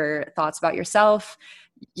 your thoughts about yourself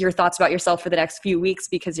for the next few weeks,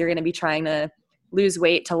 because you're going to be trying to lose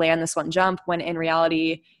weight to land this one jump, when in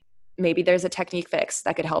reality, maybe there's a technique fix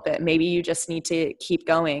that could help it. Maybe you just need to keep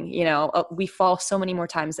going. We fall so many more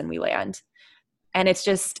times than we land. And it's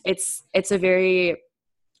just, it's a very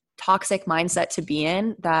toxic mindset to be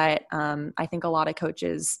in that I think a lot of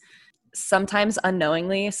coaches, sometimes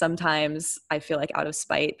unknowingly, sometimes I feel like out of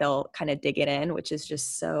spite, they'll kind of dig it in, which is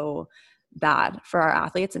just so bad for our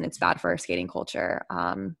athletes, and it's bad for our skating culture.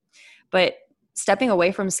 But stepping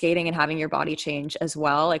away from skating and having your body change as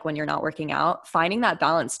well, like when you're not working out, finding that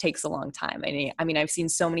balance takes a long time. I mean, I've seen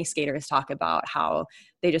so many skaters talk about how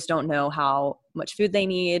they just don't know how much food they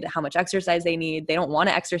need, how much exercise they need. They don't want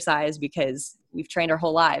to exercise because we've trained our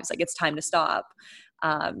whole lives. Like, it's time to stop.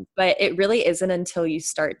 But it really isn't until you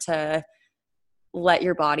start to let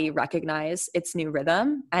your body recognize its new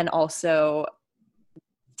rhythm and also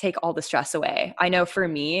take all the stress away. I know for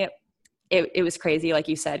me, it was crazy. Like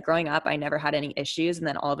you said, growing up, I never had any issues. And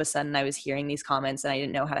then all of a sudden I was hearing these comments and I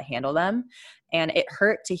didn't know how to handle them. And it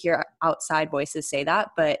hurt to hear outside voices say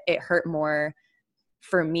that, but it hurt more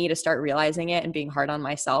for me to start realizing it and being hard on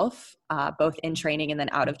myself, both in training and then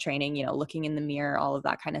out of training, looking in the mirror, all of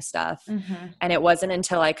that kind of stuff. Mm-hmm. And it wasn't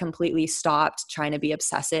until I completely stopped trying to be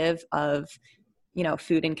obsessive of,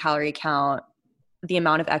 food and calorie count, the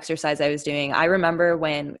amount of exercise I was doing. I remember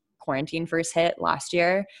when quarantine first hit last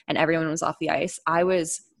year and everyone was off the ice, I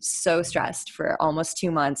was so stressed for almost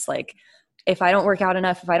 2 months. Like, if I don't work out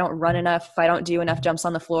enough, if I don't run enough, if I don't do enough jumps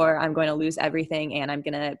on the floor, I'm going to lose everything and I'm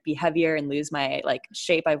going to be heavier and lose my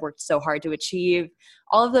shape I've worked so hard to achieve.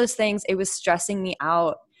 All of those things, it was stressing me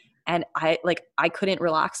out. And I couldn't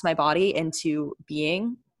relax my body into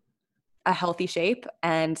being a healthy shape.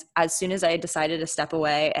 And as soon as I decided to step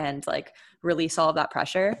away and release all of that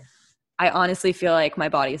pressure, I honestly feel like my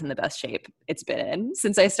body is in the best shape it's been in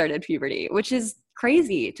since I started puberty, which is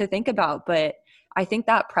crazy to think about, but I think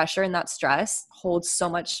that pressure and that stress holds so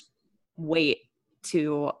much weight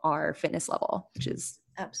to our fitness level, which is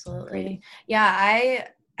absolutely crazy. Yeah,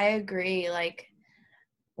 I agree. Like,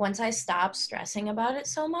 once I stopped stressing about it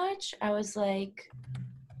so much, I was like,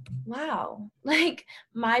 wow, like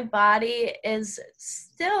my body is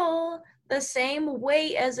still the same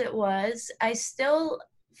weight as it was. I still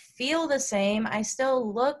feel the same. I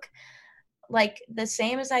still look like the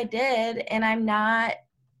same as I did, and I'm not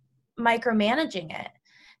micromanaging it.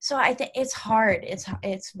 So I think it's hard.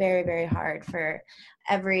 It's very, very hard for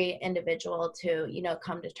every individual to,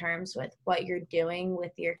 come to terms with what you're doing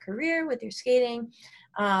with your career, with your skating,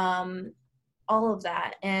 all of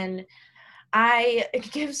that. And I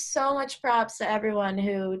give so much props to everyone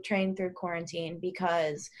who trained through quarantine,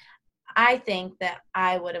 because I think that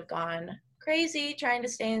I would have gone crazy trying to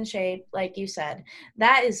stay in shape. Like you said,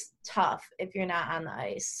 that is tough if you're not on the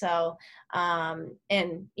ice. So,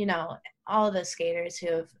 and all of the skaters who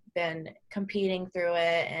have been competing through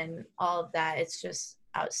it and all of that, it's just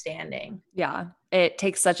outstanding. Yeah. It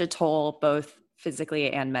takes such a toll, both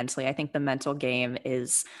physically and mentally. I think the mental game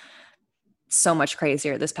is so much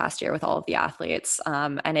crazier this past year with all of the athletes.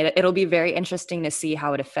 And it'll be very interesting to see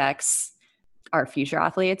how it affects our future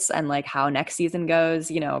athletes and like how next season goes.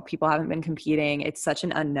 People haven't been competing. It's such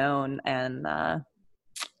an unknown, and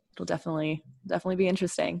it'll definitely be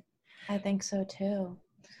interesting. I think so too.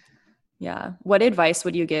 Yeah. What advice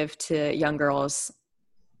would you give to young girls,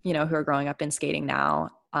 who are growing up in skating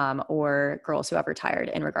now, or girls who have retired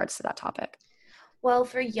in regards to that topic? Well,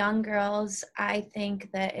 for young girls, I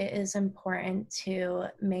think that it is important to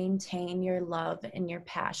maintain your love and your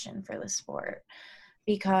passion for the sport,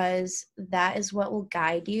 because that is what will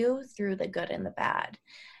guide you through the good and the bad,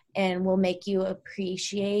 and will make you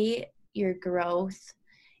appreciate your growth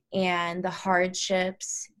and the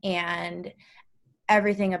hardships and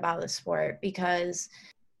everything about the sport. Because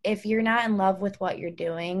if you're not in love with what you're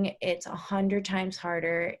doing, it's 100 times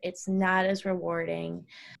harder. It's not as rewarding.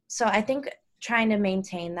 So I think trying to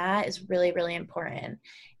maintain that is really, really important.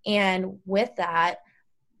 And with that,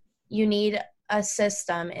 you need a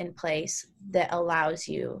system in place that allows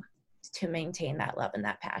you to maintain that love and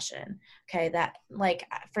that passion. Okay. That, like,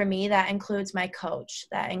 for me, that includes my coach,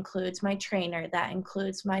 that includes my trainer, that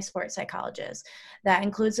includes my sports psychologist, that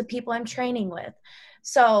includes the people I'm training with.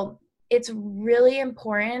 So it's really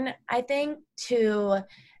important, I think, to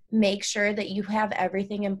make sure that you have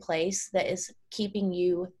everything in place that is keeping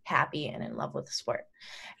you happy and in love with the sport.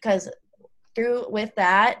 Because with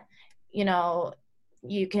that,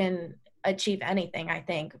 you can achieve anything, I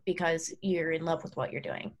think, because you're in love with what you're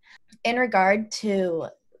doing. In regard to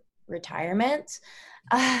retirement,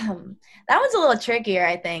 that one's a little trickier,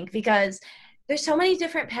 I think, because there's so many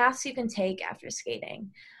different paths you can take after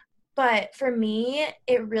skating. But for me,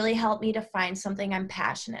 it really helped me to find something I'm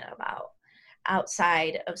passionate about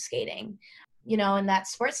outside of skating, and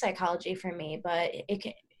that's sports psychology for me. But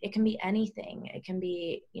it can be anything. It can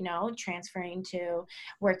be, transferring to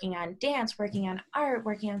working on dance, working on art,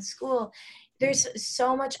 working on school. There's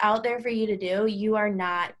so much out there for you to do. You are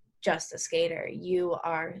not just a skater. You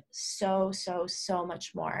are so, so, so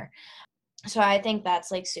much more. So I think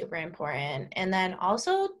that's like super important. And then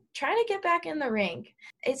also try to get back in the rink.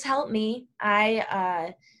 It's helped me.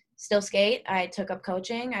 I still skate. I took up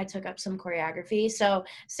coaching. I took up some choreography. So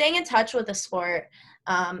staying in touch with the sport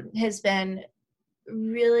has been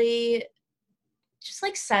really just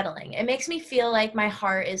like settling. It makes me feel like my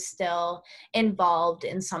heart is still involved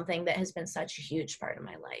in something that has been such a huge part of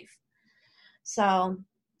my life. So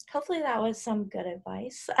hopefully that was some good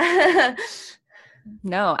advice.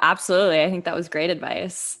 No, absolutely. I think that was great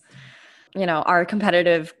advice. Our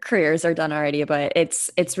competitive careers are done already, but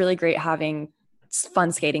it's really great having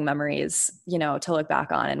fun skating memories, to look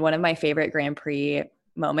back on. And one of my favorite Grand Prix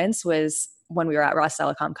moments was when we were at Ross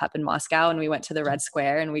Telecom Cup in Moscow and we went to the Red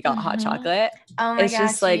Square and we got hot chocolate. Oh my it's gosh,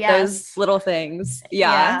 just like those little things.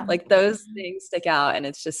 Yeah. Like those things stick out, and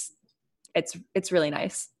it's just, it's really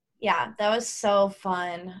nice. Yeah, that was so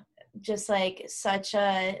fun. Just like such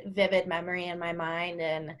a vivid memory in my mind.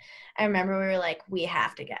 And I remember we were like, we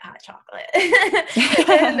have to get hot chocolate.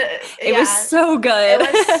 And, it was so good.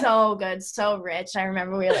 It was so good, so rich. I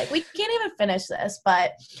remember we were like, we can't even finish this,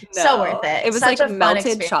 but so worth it. It was such like a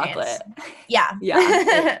melted chocolate. Yeah.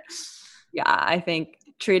 Yeah. I think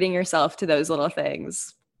treating yourself to those little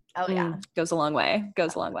things goes a long way.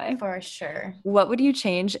 For sure. What would you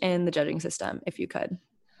change in the judging system if you could?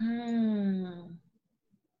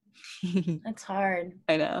 That's hard.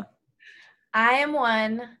 I know. I am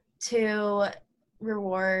one to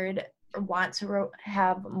want to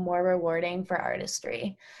have more rewarding for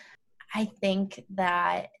artistry. I think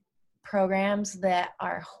that programs that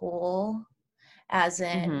are whole, as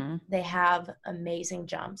in Mm-hmm. they have amazing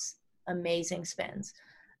jumps, amazing spins,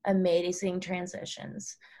 amazing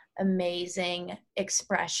transitions, amazing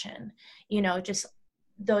expression, you know, just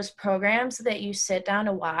those programs that you sit down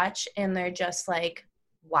to watch and they're just like,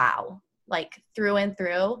 wow, like through and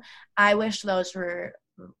through. I wish those were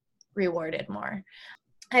rewarded more.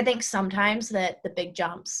 I think sometimes that the big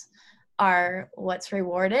jumps are what's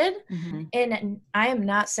rewarded. Mm-hmm. And I am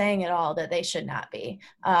not saying at all that they should not be.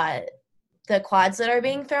 The quads that are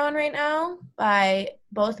being thrown right now by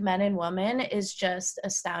both men and women is just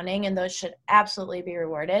astounding, and those should absolutely be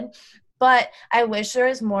rewarded. But I wish there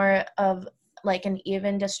was more of like an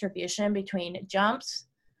even distribution between jumps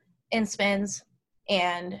and spins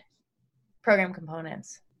and program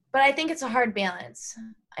components. But I think it's a hard balance.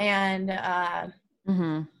 And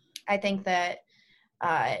Mm-hmm. I think that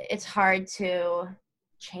it's hard to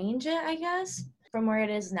change it, I guess, from where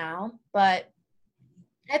it is now. But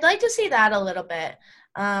I'd like to see that a little bit.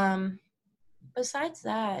 Besides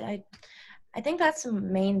that, I think that's the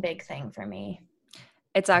main big thing for me.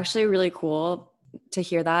 It's actually really cool to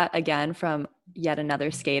hear that again from yet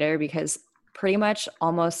another skater, because pretty much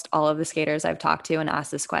almost all of the skaters I've talked to and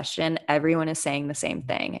asked this question, everyone is saying the same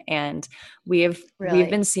thing. And we've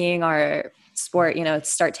been seeing our sport, you know,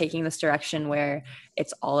 start taking this direction where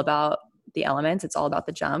it's all about the elements, it's all about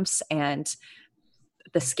the jumps, and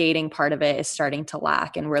the skating part of it is starting to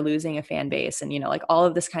lack, and we're losing a fan base, and, you know, like all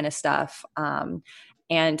of this kind of stuff.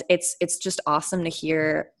 And it's just awesome to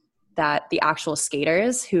hear that the actual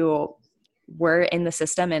skaters who were in the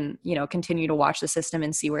system and, you know, continue to watch the system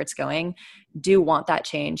and see where it's going, do want that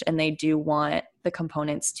change, and they do want the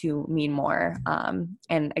components to mean more.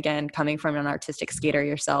 And again, coming from an artistic skater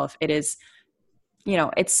yourself, it is, you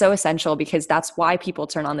know, it's so essential, because that's why people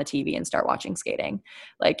turn on the TV and start watching skating.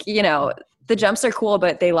 Like, you know, the jumps are cool,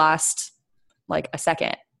 but they last like a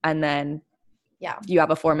second, and then you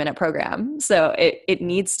have a 4-minute program. So it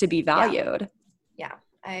needs to be valued. Yeah,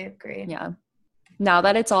 I agree. Yeah. Now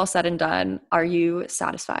that it's all said and done, are you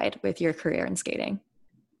satisfied with your career in skating?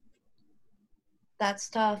 That's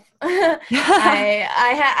tough.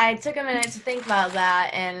 I took a minute to think about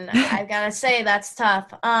that, and I gotta say that's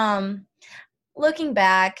tough. Looking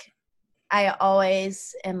back, I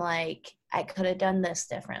always am like, I could have done this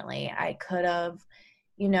differently. I could have,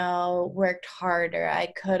 you know, worked harder. I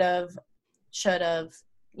could have, should have,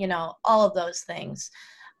 you know, all of those things.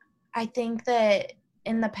 I think that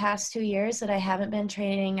in the past 2 years that I haven't been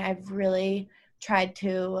training, I've really tried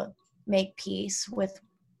to make peace with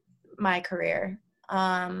my career.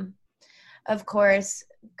 Of course,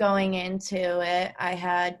 going into it, I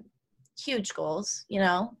had huge goals. You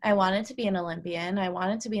know, I wanted to be an Olympian. I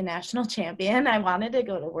wanted to be a national champion. I wanted to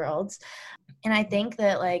go to Worlds. And I think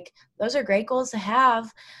that, like, those are great goals to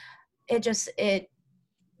have. It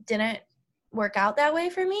didn't work out that way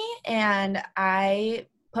for me. And I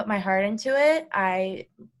put my heart into it. I,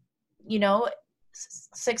 you know,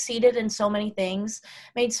 succeeded in so many things,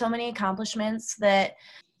 made so many accomplishments that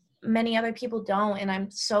many other people don't. And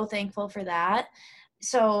I'm so thankful for that.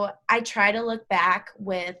 So I try to look back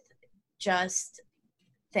with just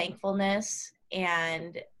thankfulness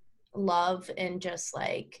and love and just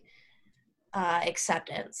like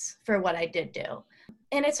acceptance for what I did do.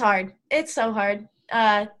 And it's hard. It's so hard.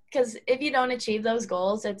 Because if you don't achieve those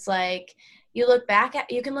goals, it's like you can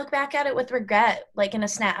look back at it with regret, like in a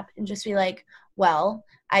snap, and just be like, well,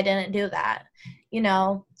 I didn't do that, you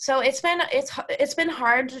know? So it's been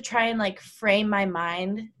hard to try and like frame my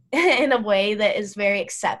mind in a way that is very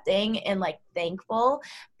accepting and like thankful,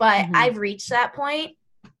 but I've reached that point,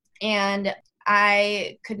 and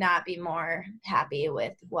I could not be more happy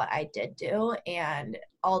with what I did do and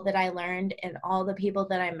all that I learned and all the people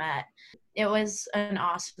that I met. It was an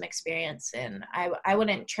awesome experience, and I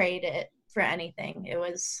wouldn't trade it for anything. It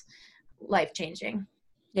was life-changing.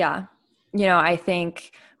 Yeah. You know, I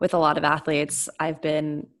think with a lot of athletes, I've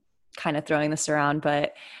been kind of throwing this around,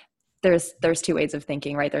 but there's 2 ways of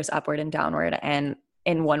thinking, right? There's upward and downward. And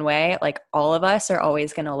in one way, like, all of us are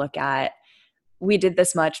always going to look at, we did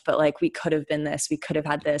this much, but like, we could have been this, we could have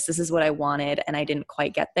had this is what I wanted, and I didn't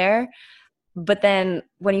quite get there. But then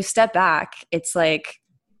when you step back, it's like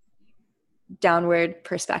downward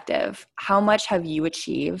perspective. How much have you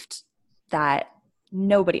achieved that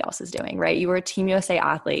nobody else is doing, right? You were a Team USA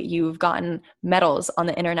athlete. You've gotten medals on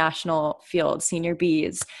the international field, senior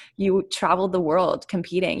Bs. You traveled the world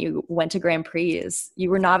competing. You went to Grand Prix. You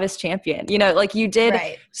were novice champion. You know, like, you did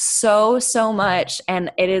so much. And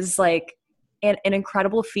it is like an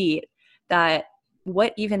incredible feat that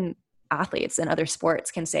what even athletes in other sports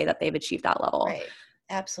can say that they've achieved that level. Right.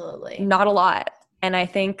 Absolutely. Not a lot. And I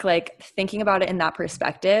think like thinking about it in that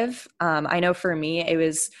perspective, I know for me,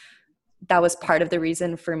 that was part of the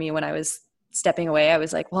reason for me when I was stepping away. I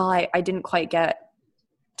was like, well, I didn't quite get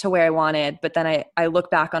to where I wanted. But then I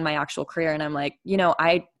look back on my actual career and I'm like,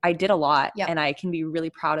 I did a lot and I can be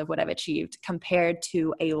really proud of what I've achieved compared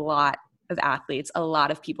to a lot of athletes, a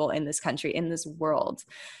lot of people in this country, in this world.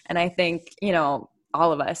 And I think,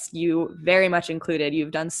 all of us, you very much included,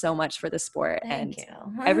 you've done so much for the sport. Thank and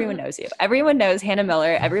you. Everyone knows you. Everyone knows Hannah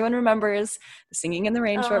Miller. Everyone remembers the Singing in the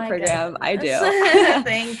Rain short program. Goodness. I do.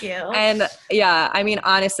 Thank you. And I mean,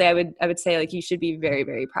 honestly, I would say like you should be very,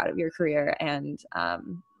 very proud of your career, and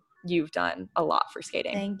you've done a lot for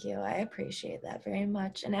skating. Thank you. I appreciate that very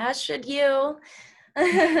much. And as should you.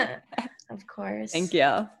 Of course. Thank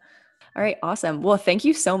you. All right. Awesome. Well, thank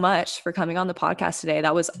you so much for coming on the podcast today.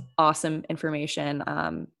 That was awesome information.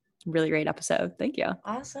 Really great episode. Thank you.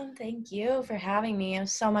 Awesome. Thank you for having me. It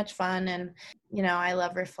was so much fun. And, I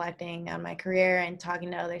love reflecting on my career and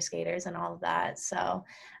talking to other skaters and all of that. So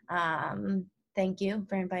thank you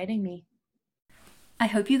for inviting me. I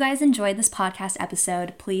hope you guys enjoyed this podcast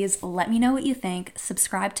episode. Please let me know what you think.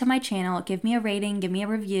 Subscribe to my channel. Give me a rating. Give me a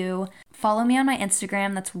review. Follow me on my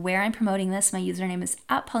Instagram. That's where I'm promoting this. My username is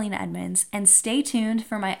 @PaulinaEdmonds. And stay tuned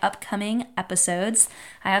for my upcoming episodes.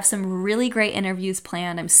 I have some really great interviews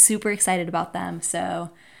planned. I'm super excited about them. So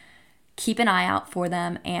keep an eye out for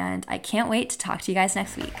them. And I can't wait to talk to you guys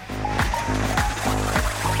next week.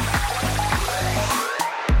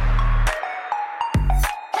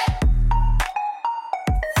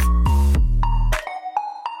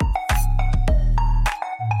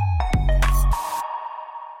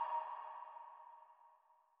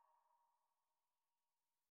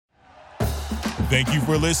 Thank you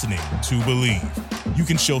for listening to Believe. You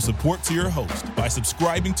can show support to your host by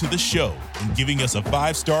subscribing to the show and giving us a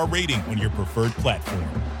 5-star rating on your preferred platform.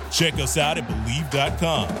 Check us out at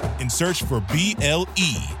Believe.com and search for BLEAV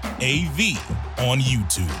on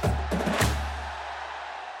YouTube.